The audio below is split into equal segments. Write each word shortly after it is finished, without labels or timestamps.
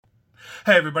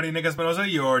Hey everybody, Nick Espinosa,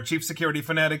 your chief security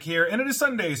fanatic here, and it is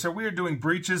Sunday, so we are doing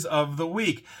breaches of the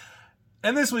week.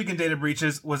 And this week in data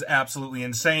breaches was absolutely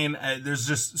insane. There's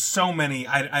just so many,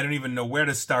 I don't even know where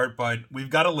to start, but we've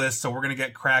got a list, so we're going to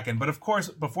get cracking. But of course,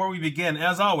 before we begin,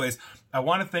 as always, I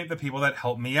want to thank the people that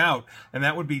helped me out. And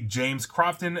that would be James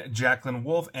Crofton, Jacqueline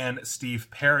Wolf, and Steve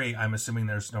Perry. I'm assuming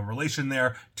there's no relation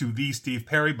there to the Steve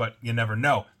Perry, but you never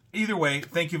know. Either way,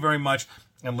 thank you very much.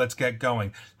 And let's get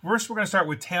going. First, we're going to start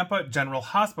with Tampa General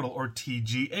Hospital, or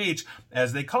TGH,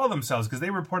 as they call themselves, because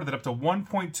they reported that up to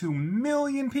 1.2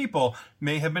 million people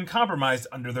may have been compromised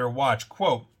under their watch.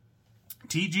 Quote,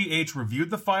 TGH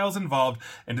reviewed the files involved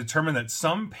and determined that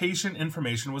some patient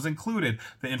information was included.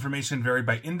 The information varied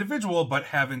by individual, but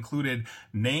have included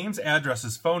names,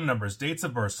 addresses, phone numbers, dates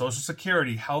of birth, social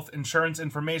security, health insurance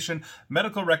information,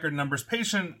 medical record numbers,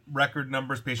 patient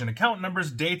account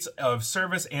numbers, dates of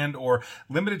service, and or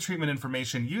limited treatment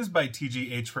information used by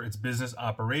TGH for its business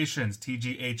operations.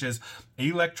 TGH's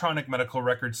electronic medical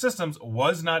record systems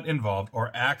was not involved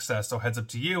or accessed. So heads up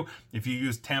to you if you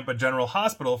use Tampa General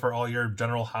Hospital for all your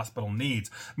general hospital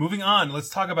needs. Moving on, let's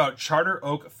talk about Charter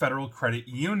Oak Federal Credit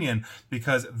Union,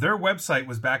 because their website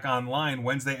was back online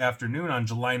Wednesday afternoon on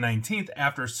July 19th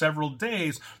after several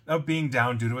days of being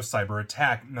down due to a cyber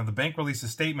attack. Now, the bank released a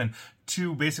statement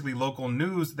to basically local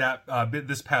news that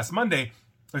this past Monday,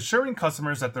 assuring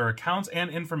customers that their accounts and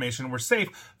information were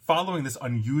safe following this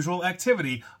unusual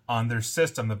activity on their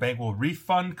system. The bank will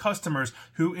refund customers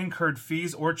who incurred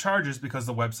fees or charges because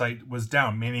the website was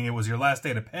down, meaning it was your last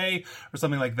day to pay or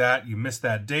something like that. You missed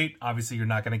that date. Obviously, you're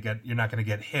not going to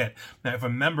get hit. Now, if a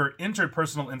member entered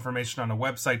personal information on a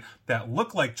website that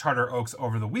looked like Charter Oak's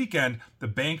over the weekend, the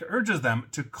bank urges them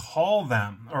to call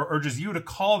them, or urges you to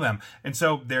call them. And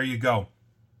so there you go.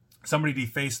 Somebody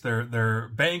defaced their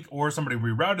bank, or somebody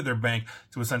rerouted their bank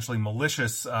to essentially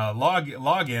malicious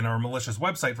login or malicious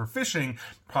website for phishing.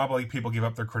 Probably people give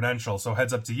up their credentials. So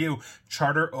heads up to you,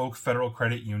 Charter Oak Federal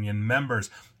Credit Union members.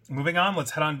 Moving on,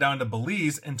 let's head on down to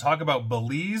Belize and talk about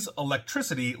Belize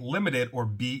Electricity Limited, or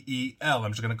BEL.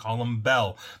 I'm just going to call them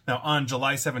Bell. Now, on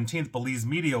July 17th, Belize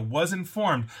media was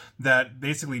informed that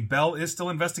basically Bell is still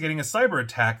investigating a cyber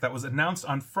attack that was announced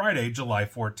on Friday, July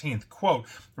 14th. Quote,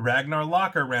 Ragnar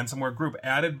Locker ransomware group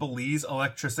added Belize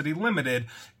Electricity Limited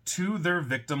to their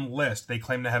victim list. They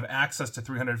claim to have access to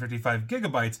 355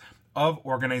 gigabytes of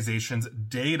organization's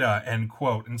data, end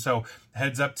quote. And so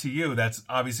heads up to you, that's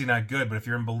obviously not good, but if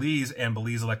you're in Belize and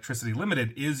Belize Electricity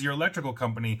Limited is your electrical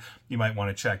company, you might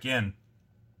want to check in.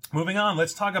 Moving on,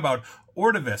 let's talk about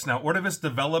Ordivis. Now, Ordivis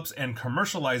develops and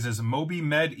commercializes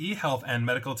MobiMed eHealth and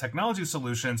medical technology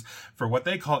solutions for what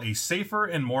they call a safer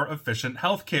and more efficient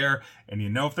healthcare. And you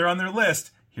know, if they're on their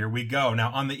list, here we go.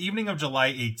 Now, on the evening of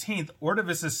July 18th,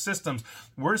 Ordivis's systems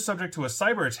were subject to a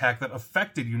cyber attack that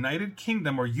affected United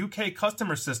Kingdom or UK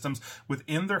customer systems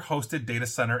within their hosted data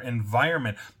center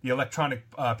environment. The electronic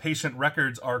patient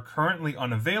records are currently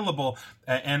unavailable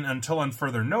and until on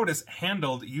further notice,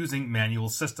 handled using manual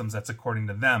systems. That's according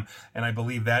to them. And I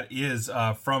believe that is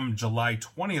from July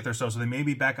 20th or so. So they may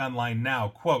be back online now.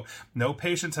 Quote, no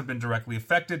patients have been directly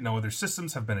affected. No other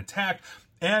systems have been attacked.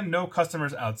 And no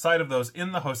customers outside of those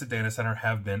in the hosted data center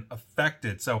have been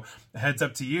affected. So heads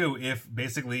up to you if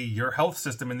basically your health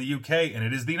system in the UK, and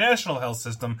it is the national health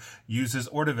system, uses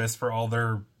Ordivis for all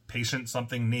their patient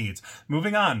something needs.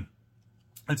 Moving on.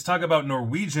 Let's talk about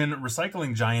Norwegian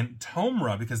recycling giant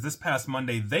Tomra, because this past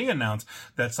Monday they announced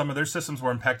that some of their systems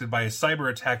were impacted by a cyber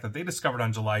attack that they discovered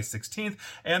on July 16th,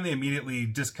 and they immediately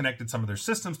disconnected some of their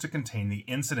systems to contain the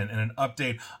incident. In an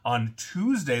update on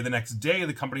Tuesday, the next day,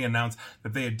 the company announced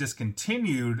that they had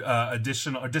discontinued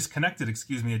disconnected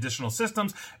additional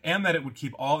systems, and that it would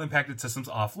keep all impacted systems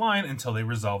offline until they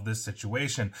resolve this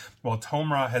situation. While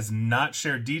Tomra has not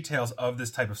shared details of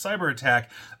this type of cyber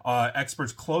attack,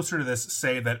 experts closer to this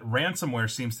say that ransomware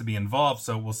seems to be involved,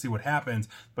 so we'll see what happens,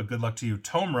 but good luck to you,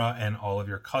 Tomra, and all of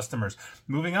your customers.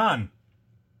 Moving on.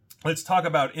 Let's talk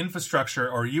about infrastructure,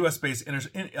 or US-based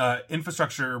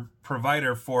infrastructure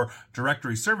provider for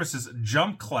directory services,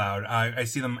 JumpCloud. I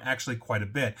see them actually quite a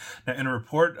bit. Now, in a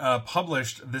report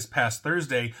published this past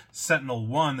Thursday,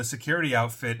 SentinelOne, the security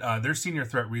outfit, their senior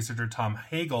threat researcher, Tom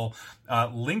Hagel,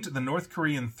 linked the North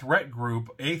Korean threat group,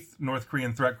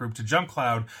 to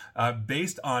JumpCloud,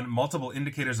 based on multiple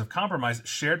indicators of compromise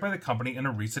shared by the company in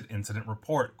a recent incident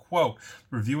report. Quote,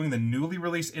 reviewing the newly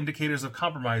released indicators of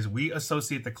compromise, we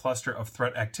associate the cluster of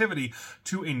threat activity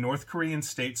to a North Korean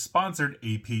state-sponsored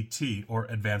APT, or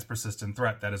Advanced Persistent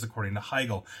Threat. That is according to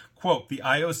Heigl. Quote, the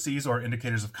IOCs, or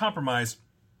indicators of compromise,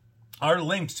 are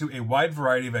linked to a wide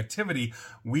variety of activity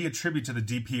we attribute to the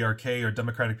DPRK, or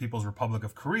Democratic People's Republic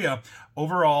of Korea,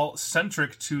 overall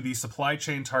centric to the supply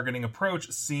chain targeting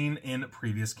approach seen in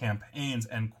previous campaigns,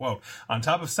 end quote. On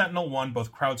top of Sentinel-1,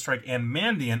 both CrowdStrike and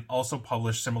Mandiant also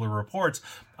published similar reports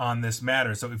on this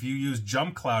matter. So if you use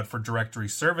JumpCloud for directory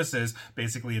services,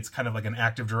 basically it's kind of like an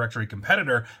Active Directory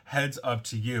competitor, heads up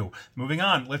to you. Moving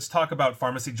on, let's talk about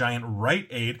pharmacy giant Rite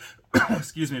Aid,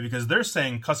 excuse me, because they're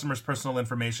saying customers' personal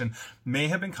information may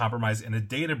have been compromised in a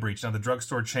data breach. Now, the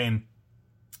drugstore chain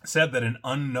said that an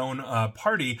unknown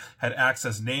party had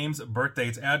accessed names, birth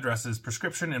dates, addresses,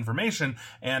 prescription information,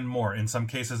 and more. In some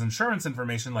cases, insurance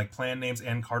information like plan names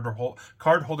and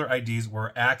cardholder IDs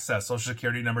were accessed. Social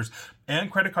security numbers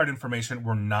and credit card information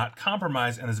were not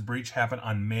compromised, and this breach happened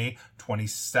on May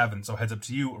 27th. So heads up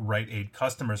to you, Rite Aid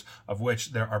customers, of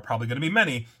which there are probably going to be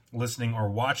many listening or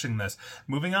watching this.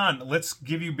 Moving on, let's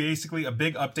give you basically a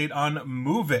big update on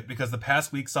MoveIt, because the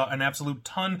past week saw an absolute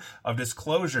ton of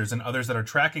disclosures, and others that are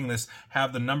tracking this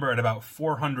have the number at about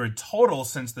 400 total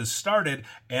since this started,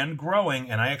 and growing.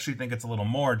 And I actually think it's a little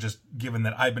more, just given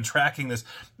that I've been tracking this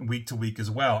week to week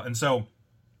as well. And so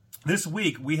this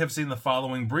week, we have seen the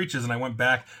following breaches, and I went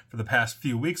back for the past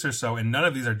few weeks or so, and none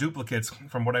of these are duplicates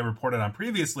from what I reported on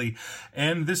previously.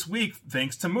 And this week,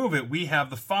 thanks to MoveIt, we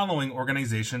have the following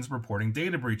organizations reporting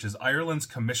data breaches. Ireland's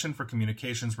Commission for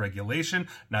Communications Regulation,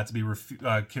 not to be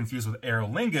confused with Aer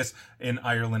Lingus in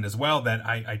Ireland as well, that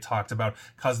I talked about.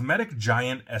 Cosmetic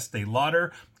giant Estée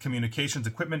Lauder, communications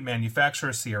equipment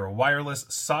manufacturer Sierra Wireless,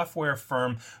 software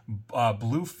firm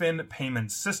Bluefin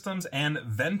Payment Systems, and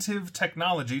Ventive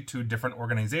Technology, two different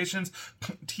organizations.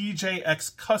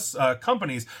 TJX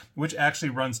Companies, which actually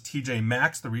runs TJ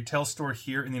Maxx, the retail store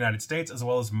here in the United States, as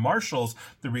well as Marshall's,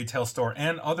 the retail store,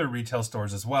 and other retail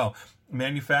stores as well.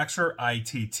 Manufacturer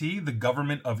ITT, the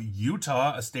government of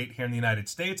Utah, a state here in the United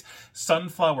States,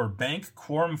 Sunflower Bank,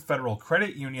 Quorum Federal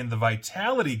Credit Union, the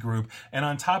Vitality Group, and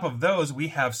on top of those, we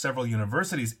have several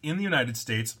universities in the United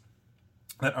States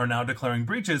that are now declaring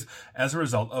breaches as a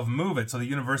result of MoveIt. So the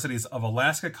universities of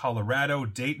Alaska, Colorado,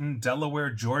 Dayton,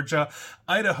 Delaware, Georgia,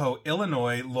 Idaho,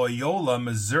 Illinois, Loyola,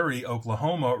 Missouri,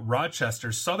 Oklahoma,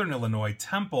 Rochester, Southern Illinois,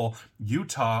 Temple,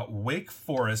 Utah, Wake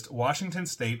Forest, Washington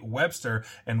State, Webster,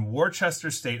 and Worcester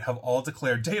State have all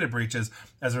declared data breaches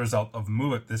as a result of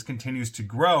MoveIt. This continues to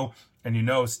grow.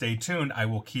 And stay tuned. I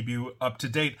will keep you up to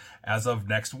date as of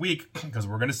next week, because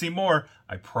we're going to see more.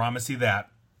 I promise you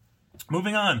that.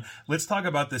 Moving on, let's talk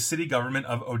about the city government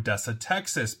of Odessa,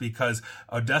 Texas, because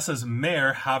Odessa's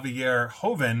mayor, Javier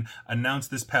Joven, announced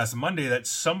this past Monday that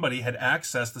somebody had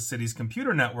accessed the city's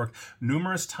computer network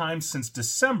numerous times since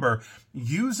December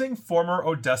using former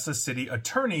Odessa city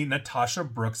attorney Natasha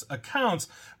Brooks' accounts,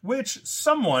 which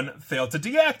someone failed to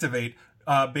deactivate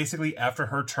basically after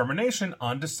her termination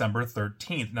on December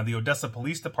 13th. Now, the Odessa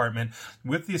Police Department,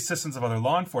 with the assistance of other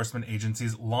law enforcement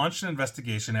agencies, launched an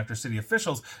investigation after city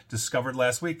officials discovered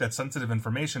last week that sensitive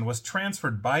information was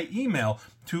transferred by email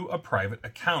to a private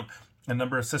account. A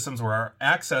number of systems were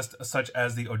accessed, such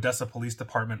as the Odessa Police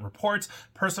Department reports,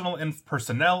 personnel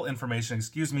information,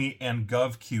 and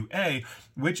GovQA,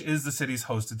 which is the city's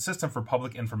hosted system for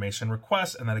public information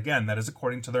requests. And that is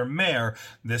according to their mayor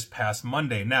this past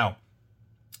Monday. Now,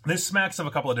 this smacks of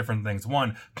a couple of different things.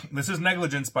 One, this is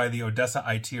negligence by the Odessa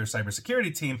IT or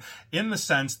cybersecurity team in the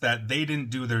sense that they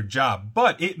didn't do their job,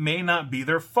 but it may not be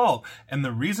their fault. And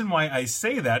the reason why I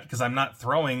say that, because I'm not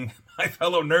throwing my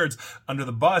fellow nerds under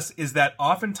the bus, is that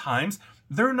oftentimes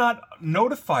they're not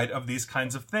notified of these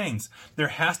kinds of things. There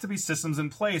has to be systems in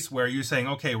place where you're saying,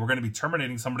 okay, we're going to be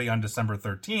terminating somebody on December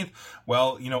 13th.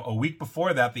 Well, a week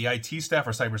before that, the IT staff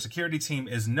or cybersecurity team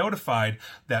is notified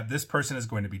that this person is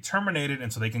going to be terminated,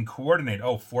 and so they can coordinate.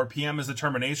 4 p.m. is the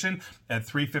termination. At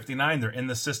 3:59, they're in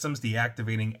the systems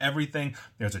deactivating everything.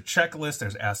 There's a checklist.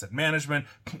 There's asset management.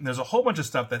 There's a whole bunch of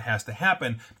stuff that has to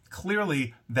happen.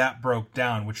 Clearly, that broke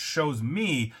down, which shows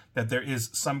me that there is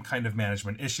some kind of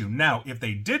management issue. Now, if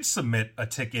they did submit a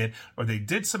ticket or they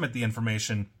did submit the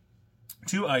information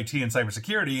to IT and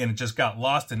cybersecurity and it just got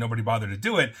lost and nobody bothered to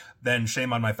do it, then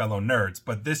shame on my fellow nerds.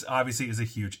 But this obviously is a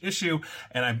huge issue,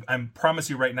 and I promise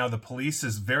you right now, the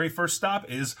police's very first stop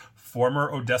is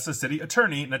former Odessa City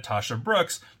Attorney Natasha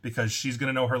Brooks, because she's going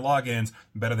to know her logins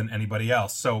better than anybody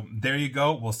else. So there you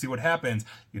go. We'll see what happens.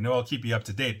 I'll keep you up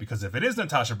to date, because if it is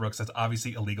Natasha Brooks, that's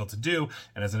obviously illegal to do,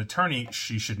 and as an attorney,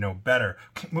 she should know better.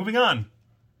 Moving on.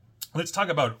 Let's talk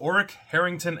about Oric,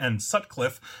 Harrington, and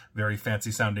Sutcliffe. Very fancy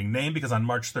sounding name, because on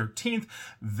March 13th,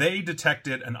 they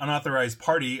detected an unauthorized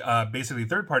party, basically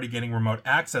third party, gaining remote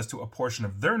access to a portion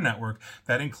of their network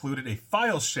that included a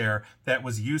file share that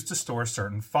was used to store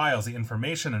certain files. The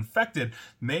information infected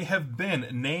may have been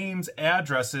names,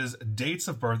 addresses, dates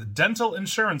of birth, dental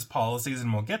insurance policies,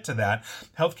 and we'll get to that,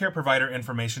 healthcare provider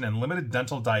information, and limited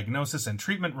dental diagnosis and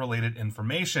treatment related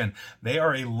information. They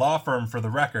are a law firm, for the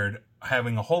record,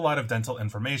 having a whole lot of dental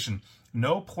information.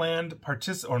 No planned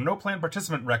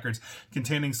participant records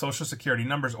containing social security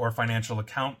numbers or financial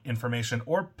account information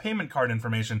or payment card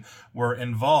information were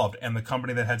involved. And the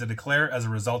company that had to declare as a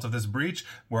result of this breach,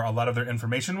 where a lot of their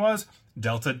information was,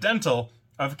 Delta Dental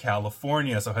of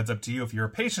California. So heads up to you if you're a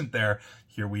patient there.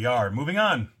 Here we are. Moving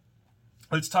on.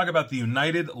 Let's talk about the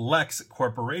United Lex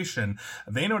Corporation.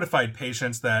 They notified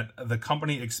patients that the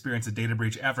company experienced a data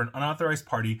breach after an unauthorized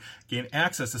party gained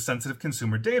access to sensitive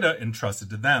consumer data entrusted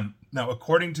to them. Now,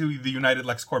 according to the United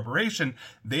Lex Corporation,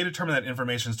 they determined that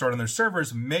information stored on their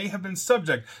servers may have been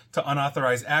subject to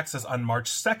unauthorized access on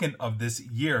March 2nd of this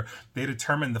year. They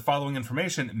determined the following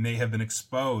information may have been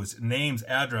exposed: names,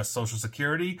 address, social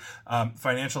security,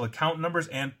 financial account numbers,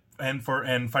 and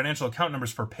financial account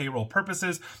numbers for payroll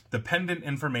purposes, dependent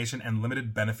information, and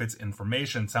limited benefits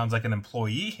information. Sounds like an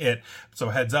employee hit. So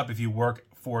heads up if you work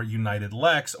for United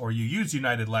Lex or you use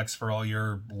United Lex for all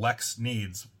your Lex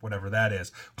needs, whatever that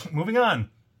is. Moving on.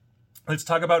 Let's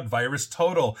talk about Virus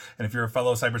Total. And if you're a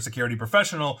fellow cybersecurity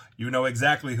professional, you know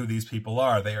exactly who these people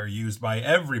are. They are used by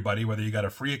everybody, whether you got a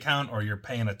free account or you're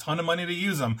paying a ton of money to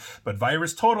use them. But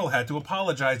Virus Total had to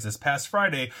apologize this past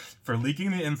Friday for leaking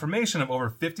the information of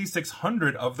over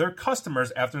 5,600 of their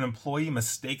customers after an employee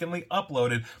mistakenly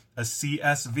uploaded a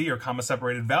CSV, or comma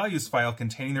separated values, file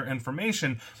containing their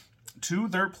information to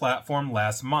their platform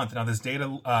last month. Now, this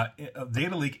data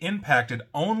leak impacted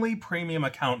only premium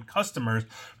account customers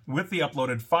with the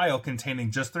uploaded file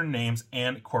containing just their names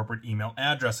and corporate email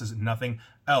addresses, nothing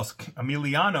else.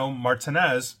 Emiliano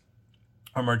Martinez,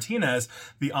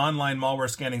 the online malware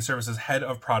scanning services head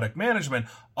of product management,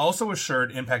 also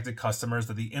assured impacted customers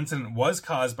that the incident was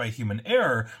caused by human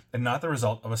error and not the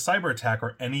result of a cyber attack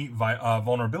or any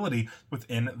vulnerability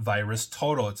within Virus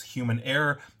Total. It's human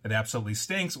error. It absolutely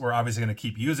stinks. We're obviously going to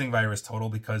keep using Virus Total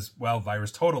because, well,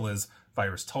 Virus Total is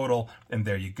Virus Total, and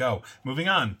there you go. Moving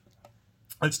on.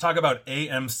 Let's talk about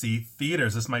AMC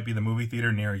Theatres. This might be the movie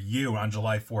theater near you. On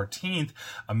July 14th,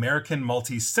 American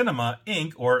Multi-Cinema,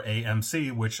 Inc., or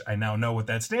AMC, which I now know what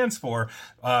that stands for,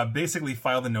 basically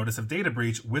filed a notice of data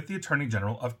breach with the Attorney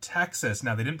General of Texas.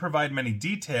 Now, they didn't provide many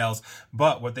details,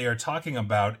 but what they are talking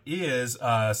about is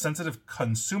sensitive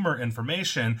consumer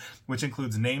information, which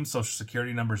includes names, social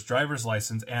security numbers, driver's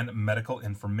license, and medical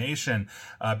information.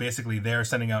 Basically, they're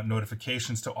sending out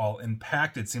notifications to all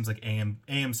impacted. Seems like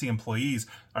AMC employees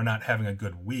are not having a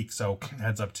good week, so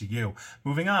heads up to you.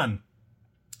 Moving on.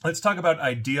 Let's talk about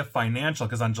Idea Financial,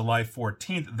 because on July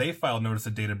 14th, they filed notice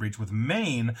of data breach with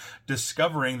Maine,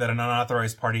 discovering that an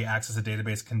unauthorized party accessed a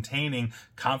database containing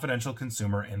confidential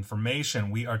consumer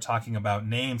information. We are talking about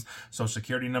names, social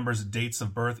security numbers, dates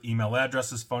of birth, email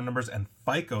addresses, phone numbers, and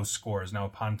FICO scores. Now,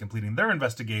 upon completing their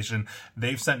investigation,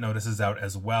 they've sent notices out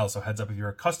as well. So heads up if you're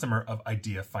a customer of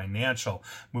Idea Financial.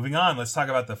 Moving on, let's talk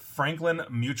about the Franklin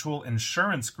Mutual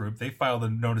Insurance Group. They filed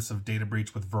a notice of data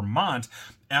breach with Vermont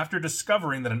after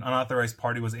discovering that an unauthorized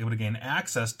party was able to gain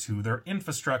access to their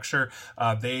infrastructure.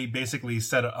 They basically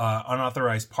said an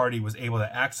unauthorized party was able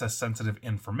to access sensitive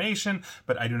information,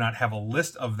 but I do not have a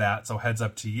list of that, so heads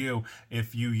up to you.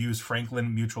 If you use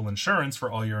Franklin Mutual Insurance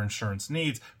for all your insurance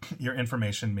needs, your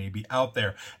information may be out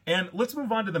there. And let's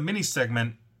move on to the mini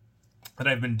segment that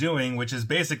I've been doing, which is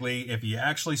basically, if you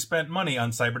actually spent money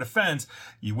on cyber defense,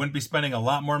 you wouldn't be spending a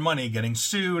lot more money getting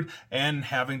sued and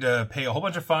having to pay a whole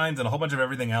bunch of fines and a whole bunch of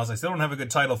everything else. I still don't have a good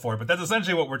title for it, but that's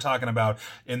essentially what we're talking about.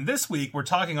 And this week, we're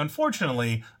talking,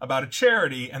 unfortunately, about a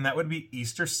charity, and that would be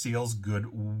Easter Seals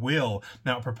Goodwill.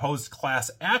 Now, a proposed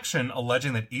class action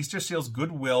alleging that Easter Seals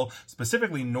Goodwill,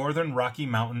 specifically Northern Rocky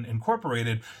Mountain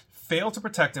Incorporated, failed to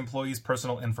protect employees'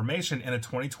 personal information in a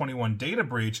 2021 data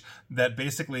breach that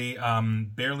basically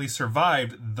barely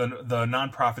survived the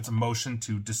nonprofit's motion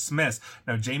to dismiss.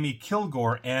 Now, Jamie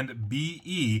Kilgore and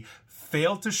BE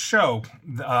failed to show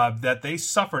that they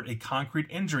suffered a concrete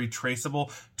injury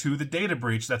traceable to the data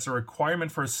breach. That's a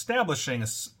requirement for establishing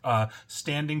a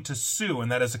standing to sue, and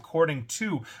that is according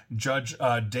to Judge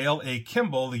Dale A.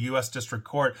 Kimball, the U.S. District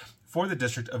Court for the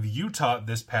District of Utah,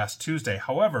 this past Tuesday.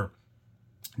 However,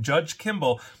 Judge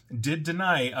Kimball did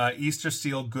deny Easter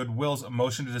Seal Goodwill's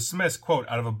motion to dismiss, quote,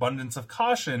 out of abundance of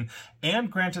caution,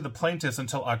 and granted the plaintiffs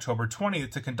until October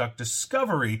 20th to conduct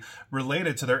discovery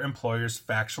related to their employer's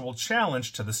factual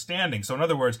challenge to the standing. So in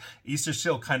other words, Easter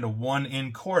Seal kind of won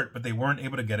in court, but they weren't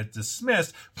able to get it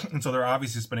dismissed. And so they're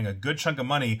obviously spending a good chunk of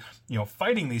money,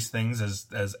 fighting these things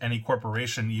as any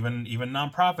corporation, even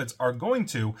nonprofits, are going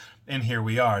to. And here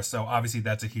we are. So obviously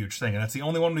that's a huge thing. And that's the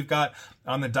only one we've got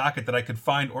on the docket that I could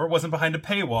find or wasn't behind a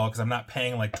paywall, because I'm not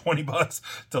paying like $20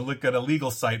 to look at a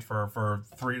legal site for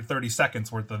 30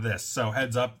 seconds worth of this. So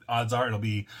heads up, odds are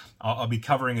I'll be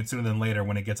covering it sooner than later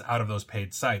when it gets out of those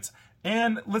paid sites.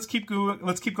 And let's keep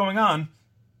going on,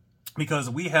 because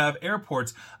we have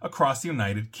airports across the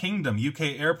United Kingdom.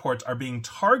 UK airports are being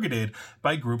targeted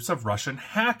by groups of Russian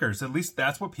hackers. At least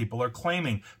that's what people are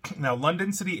claiming. Now,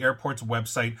 London City Airport's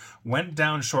website went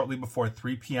down shortly before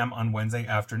 3 p.m. on Wednesday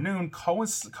afternoon,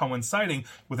 coinciding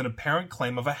with an apparent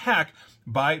claim of a hack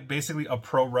by basically a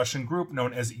pro-Russian group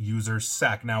known as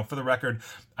UserSec. Now, for the record,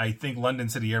 I think London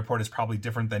City Airport is probably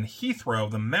different than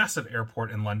Heathrow, the massive airport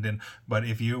in London, but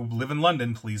if you live in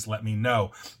London, please let me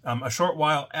know. A short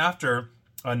while after,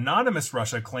 anonymous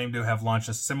Russia claimed to have launched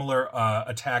a similar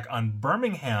attack on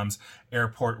Birmingham's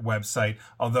airport website,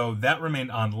 although that remained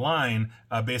online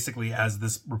basically as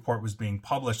this report was being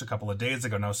published a couple of days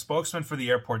ago. Now, a spokesman for the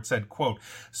airport said, quote,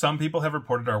 "Some people have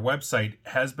reported our website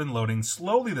has been loading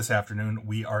slowly this afternoon.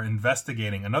 We are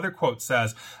investigating." Another quote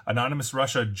says, "Anonymous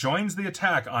Russia joins the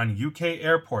attack on UK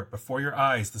airport before your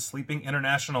eyes. The sleeping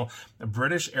international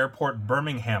British airport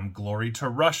Birmingham. Glory to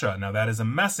Russia." Now, that is a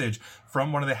message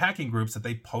from one of the hacking groups that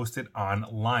they posted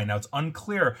online. Now, it's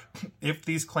unclear if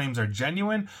these claims are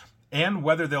genuine and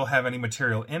whether they'll have any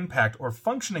material impact or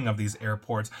functioning of these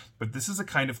airports, but this is the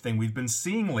kind of thing we've been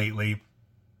seeing lately.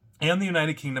 And the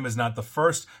United Kingdom is not the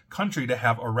first country to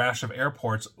have a rash of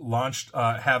airports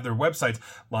have their websites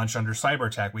launched under cyber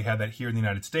attack. We had that here in the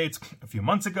United States a few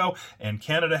months ago, and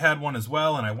Canada had one as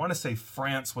well, and I want to say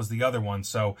France was the other one,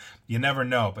 so you never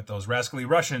know. But those rascally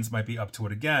Russians might be up to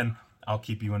it again. I'll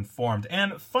keep you informed.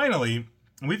 And finally,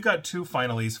 we've got two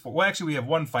finalies. We have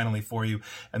one finally for you,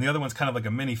 and the other one's kind of like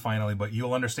a mini finally, but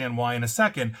you'll understand why in a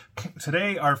second.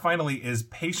 Today, our finally is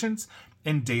patients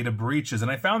and data breaches,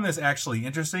 and I found this actually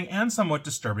interesting and somewhat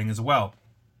disturbing as well.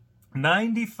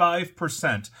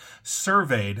 95%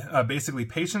 surveyed, basically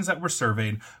patients that were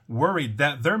surveyed, worried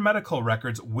that their medical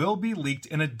records will be leaked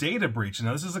in a data breach.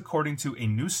 Now, this is according to a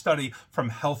new study from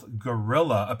Health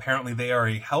Gorilla. Apparently, they are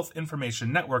a health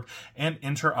information network and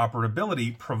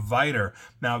interoperability provider.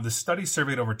 Now, the study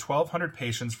surveyed over 1,200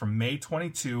 patients from May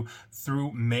 22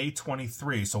 through May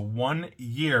 23, so 1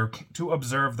 year, to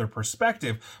observe their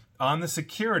perspective on the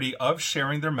security of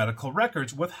sharing their medical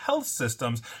records with health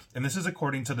systems. And this is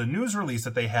according to the news release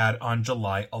that they had on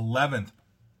July 11th.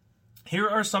 Here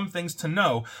are some things to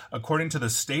know according to the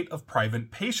State of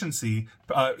Patient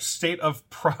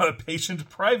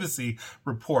Privacy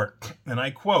report. And I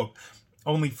quote,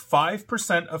 "Only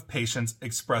 5% of patients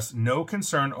express no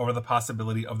concern over the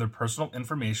possibility of their personal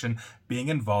information being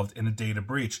involved in a data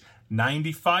breach.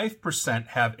 95%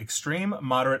 have extreme,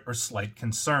 moderate, or slight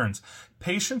concerns.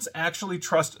 Patients actually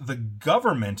trust the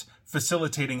government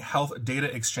facilitating health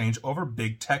data exchange over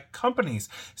big tech companies.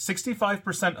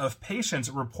 65% of patients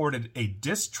reported a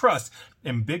distrust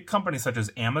in big companies such as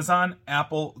Amazon,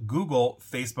 Apple, Google,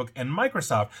 Facebook, and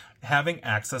Microsoft having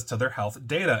access to their health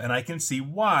data. And I can see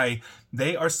why.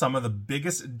 They are some of the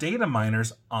biggest data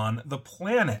miners on the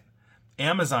planet.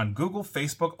 Amazon, Google,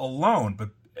 Facebook alone, but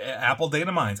Apple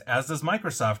data mines, as does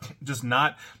Microsoft, just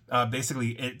not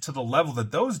basically to the level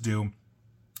that those do.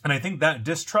 And I think that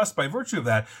distrust by virtue of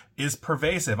that is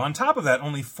pervasive. On top of that,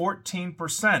 only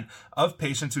 14% of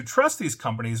patients who trust these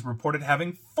companies reported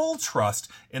having full trust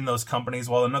in those companies,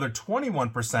 while another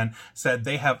 21% said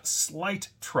they have slight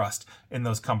trust in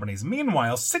those companies.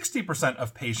 Meanwhile, 60%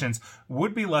 of patients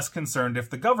would be less concerned if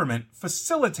the government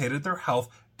facilitated their health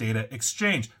data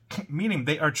exchange, meaning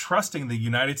they are trusting the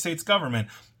United States government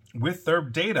with their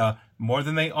data more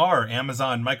than they are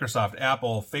Amazon, Microsoft,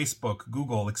 Apple, Facebook,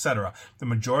 Google, etc. The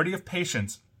majority of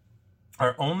patients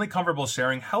are only comfortable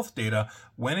sharing health data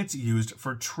when it's used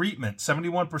for treatment.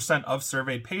 71% of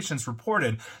surveyed patients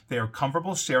reported they are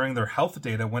comfortable sharing their health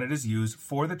data when it is used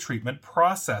for the treatment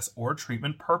process or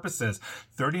treatment purposes.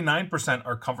 39%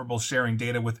 are comfortable sharing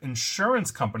data with insurance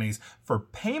companies for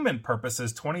payment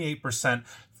purposes, 28%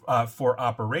 for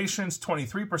operations,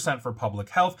 23% for public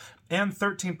health, and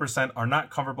 13% are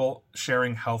not comfortable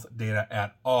sharing health data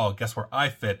at all. Guess where I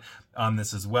fit on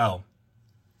this as well.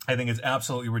 I think it's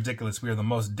absolutely ridiculous. We are the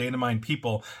most data mined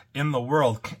people in the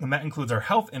world, and that includes our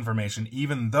health information,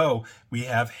 even though we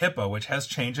have HIPAA, which has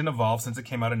changed and evolved since it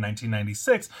came out in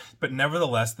 1996. But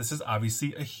nevertheless, this is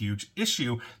obviously a huge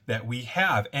issue that we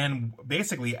have. And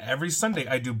basically, every Sunday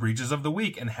I do breaches of the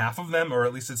week, and half of them, or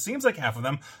at least it seems like half of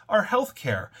them, are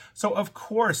healthcare. So of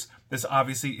course, this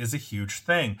obviously is a huge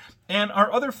thing. And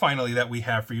our other finally that we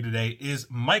have for you today is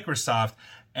Microsoft,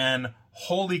 and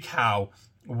holy cow,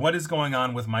 what is going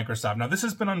on with Microsoft? Now, this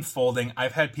has been unfolding.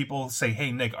 I've had people say,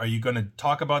 hey, Nick, are you going to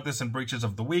talk about this in Breaches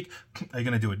of the Week? Are you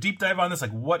going to do a deep dive on this?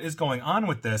 Like, what is going on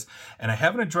with this? And I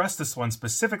haven't addressed this one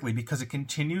specifically because it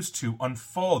continues to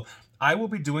unfold. I will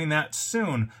be doing that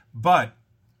soon, but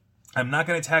I'm not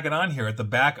going to tag it on here at the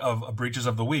back of Breaches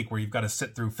of the Week where you've got to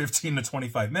sit through 15 to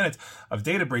 25 minutes of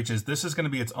data breaches. This is going to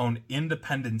be its own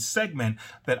independent segment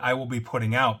that I will be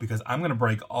putting out because I'm going to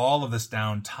break all of this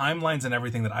down, timelines and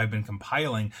everything that I've been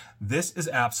compiling. This is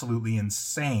absolutely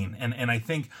insane. And I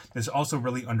think this also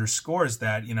really underscores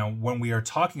that, you know, when we are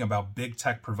talking about big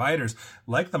tech providers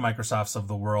like the Microsofts of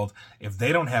the world, if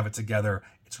they don't have it together,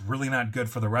 it's really not good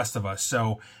for the rest of us.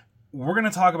 So we're going to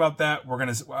talk about that.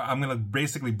 I'm going to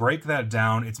basically break that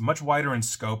down. It's much wider in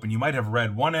scope, and you might have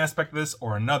read one aspect of this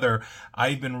or another.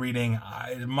 I've been reading,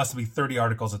 it must be 30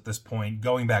 articles at this point,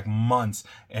 going back months,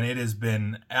 and it has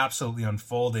been absolutely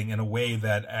unfolding in a way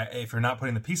that if you're not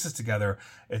putting the pieces together,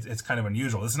 it's kind of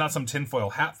unusual. This is not some tinfoil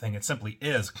hat thing. It simply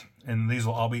is, and these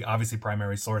will all be obviously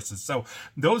primary sources. So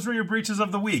those were your breaches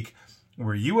of the week.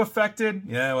 Were you affected?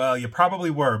 Yeah, well, you probably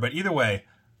were, but either way,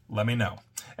 let me know.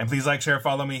 And please like, share,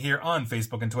 follow me here on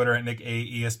Facebook and Twitter at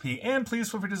NickAESP. And please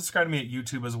feel free to subscribe to me at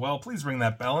YouTube as well. Please ring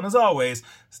that bell. And as always,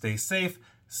 stay safe,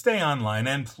 stay online,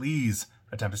 and please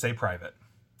attempt to stay private.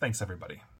 Thanks, everybody.